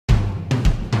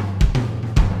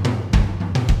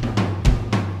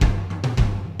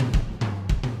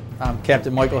I'm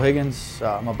Captain Michael Higgins.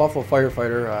 I'm a Buffalo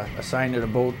firefighter assigned to the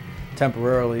boat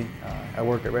temporarily. I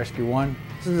work at Rescue 1.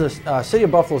 This is the City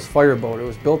of Buffalo's fireboat. It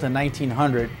was built in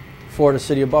 1900 for the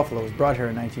City of Buffalo. It was brought here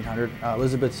in 1900,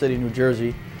 Elizabeth City, New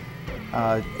Jersey.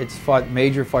 It's fought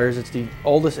major fires. It's the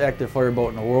oldest active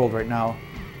fireboat in the world right now.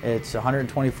 It's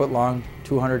 120 foot long,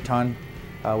 200 ton.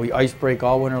 We ice break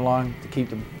all winter long to keep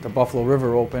the Buffalo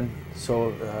River open.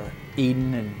 So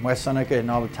Eden and West Seneca and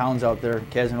all the towns out there,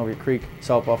 Casanova Creek,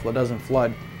 South Buffalo, doesn't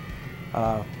flood.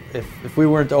 If we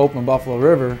weren't to open Buffalo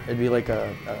River, it'd be like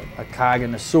a cog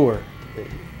in the sewer.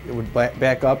 It would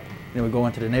back up and it would go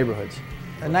into the neighborhoods.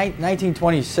 In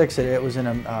 1926, it was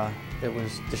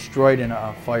destroyed in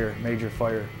a fire, major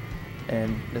fire,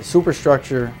 and the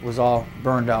superstructure was all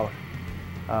burned out.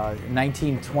 In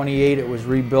 1928, it was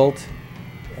rebuilt.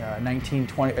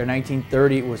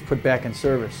 1930, it was put back in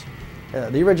service.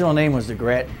 The original name was the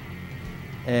Grattan,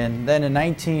 and then in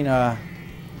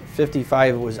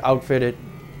 1955, it was outfitted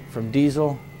from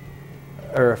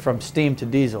steam to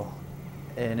diesel.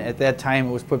 And at that time,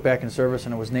 it was put back in service,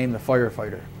 and it was named the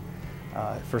Firefighter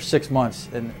for 6 months.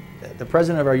 And the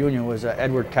president of our union was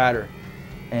Edward Cotter,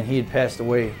 and he had passed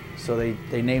away. So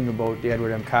they named the boat the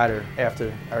Edward M. Cotter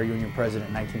after our union president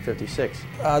in 1956.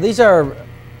 These are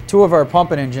two of our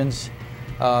pumping engines.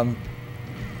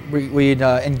 We'd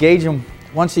engage them,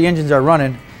 once the engines are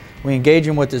running, we engage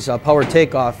them with this power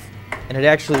takeoff, and it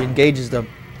actually engages the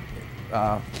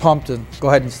pump to go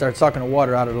ahead and start sucking the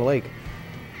water out of the lake.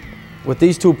 With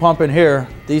these two pumping here,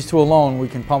 these two alone, we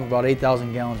can pump about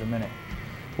 8,000 gallons a minute,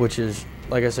 which is,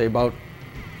 like I say, about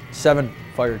 7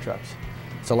 fire trucks.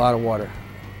 It's a lot of water.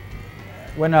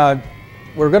 When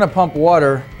we're going to pump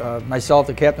water, myself,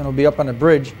 the captain, will be up on the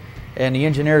bridge, and the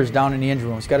engineer is down in the engine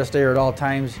room. He's got to stay here at all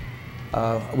times.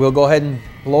 We'll go ahead and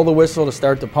blow the whistle to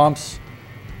start the pumps,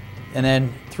 and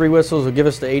then 3 whistles will give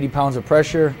us the 80 pounds of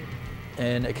pressure.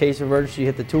 In a case of emergency, you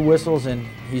hit the 2 whistles, and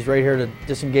he's right here to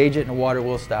disengage it, and the water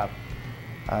will stop.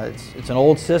 It's an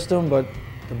old system, but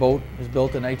the boat was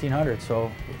built in 1900, so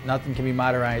nothing can be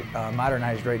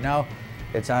modernized right now.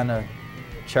 It's on a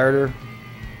charter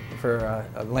for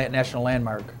a national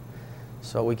landmark,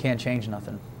 so we can't change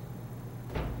nothing.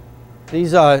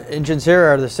 These engines here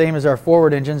are the same as our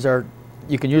forward engines.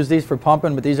 You can use these for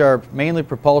pumping, but these are mainly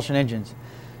propulsion engines.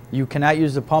 You cannot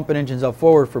use the pumping engines up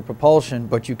forward for propulsion,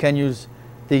 but you can use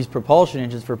these propulsion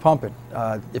engines for pumping.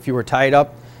 If you were tied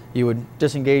up, you would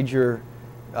disengage your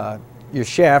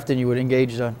shaft and you would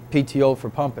engage the PTO for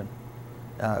pumping.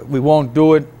 We won't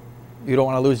do it. You don't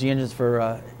want to lose the engines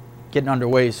for getting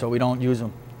underway, so we don't use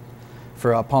them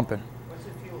for pumping. What's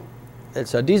the fuel?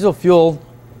 It's a diesel fuel.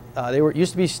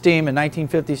 Used to be steam. In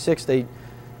 1956, they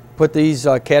put these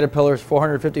Caterpillars,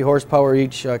 450 horsepower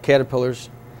each Caterpillars.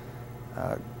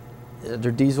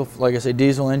 They're diesel, like I say,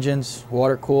 diesel engines,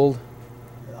 water cooled.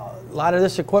 A lot of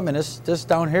this equipment, this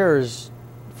down here is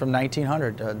from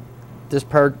 1900. This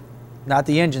part, not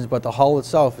the engines, but the hull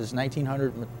itself is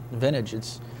 1900 vintage.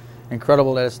 It's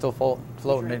incredible that it's still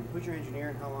floating. Who's your engineer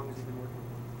and how long has he been working?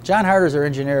 John Harder's our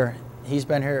engineer. He's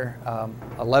been here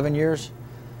 11 years.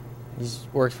 He's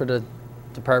worked for the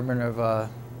Department of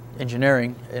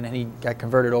Engineering, and then he got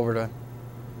converted over to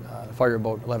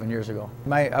fireboat 11 years ago.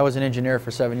 I was an engineer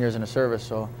for 7 years in the service,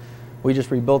 so we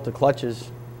just rebuilt the clutches,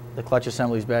 the clutch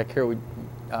assemblies back here. We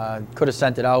could have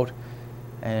sent it out,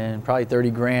 and probably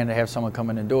 30 grand to have someone come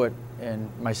in and do it.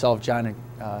 And myself, John, and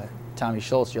Tommy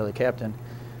Schultz, the other captain,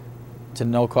 to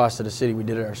no cost to the city, we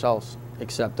did it ourselves,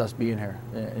 except us being here.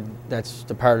 And that's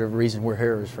the part of the reason we're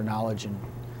here, is for knowledge and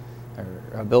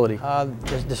our ability.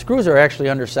 The screws are actually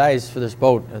undersized for this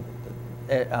boat.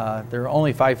 They're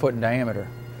only 5 foot in diameter,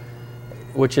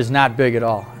 which is not big at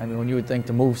all. I mean, when you would think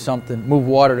to move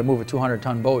water to move a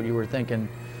 200-ton boat, you were thinking,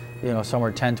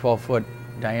 somewhere 10, 12 foot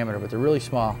diameter, but they're really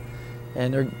small.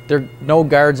 And there are no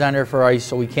guards on there for ice,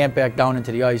 so we can't back down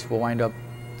into the ice. We'll wind up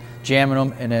jamming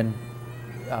them and then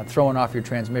throwing off your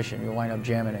transmission. You'll wind up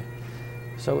jamming it.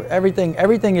 So everything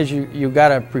is you got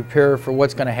to prepare for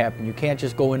what's going to happen. You can't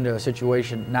just go into a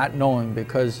situation not knowing,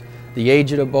 because the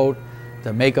age of the boat,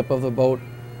 the makeup of the boat,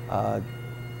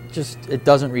 it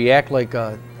doesn't react like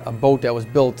a boat that was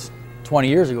built 20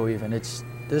 years ago even. This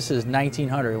is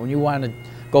 1900. When you want to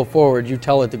go forward, you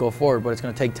tell it to go forward, but it's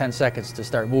going to take 10 seconds to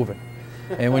start moving.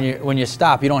 And when you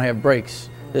stop, you don't have brakes.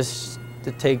 It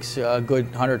takes a good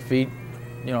 100 feet,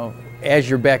 as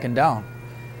you're backing down,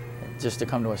 just to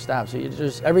come to a stop. So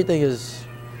everything is,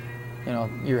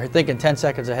 you're thinking 10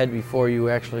 seconds ahead before you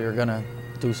actually are going to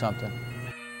do something.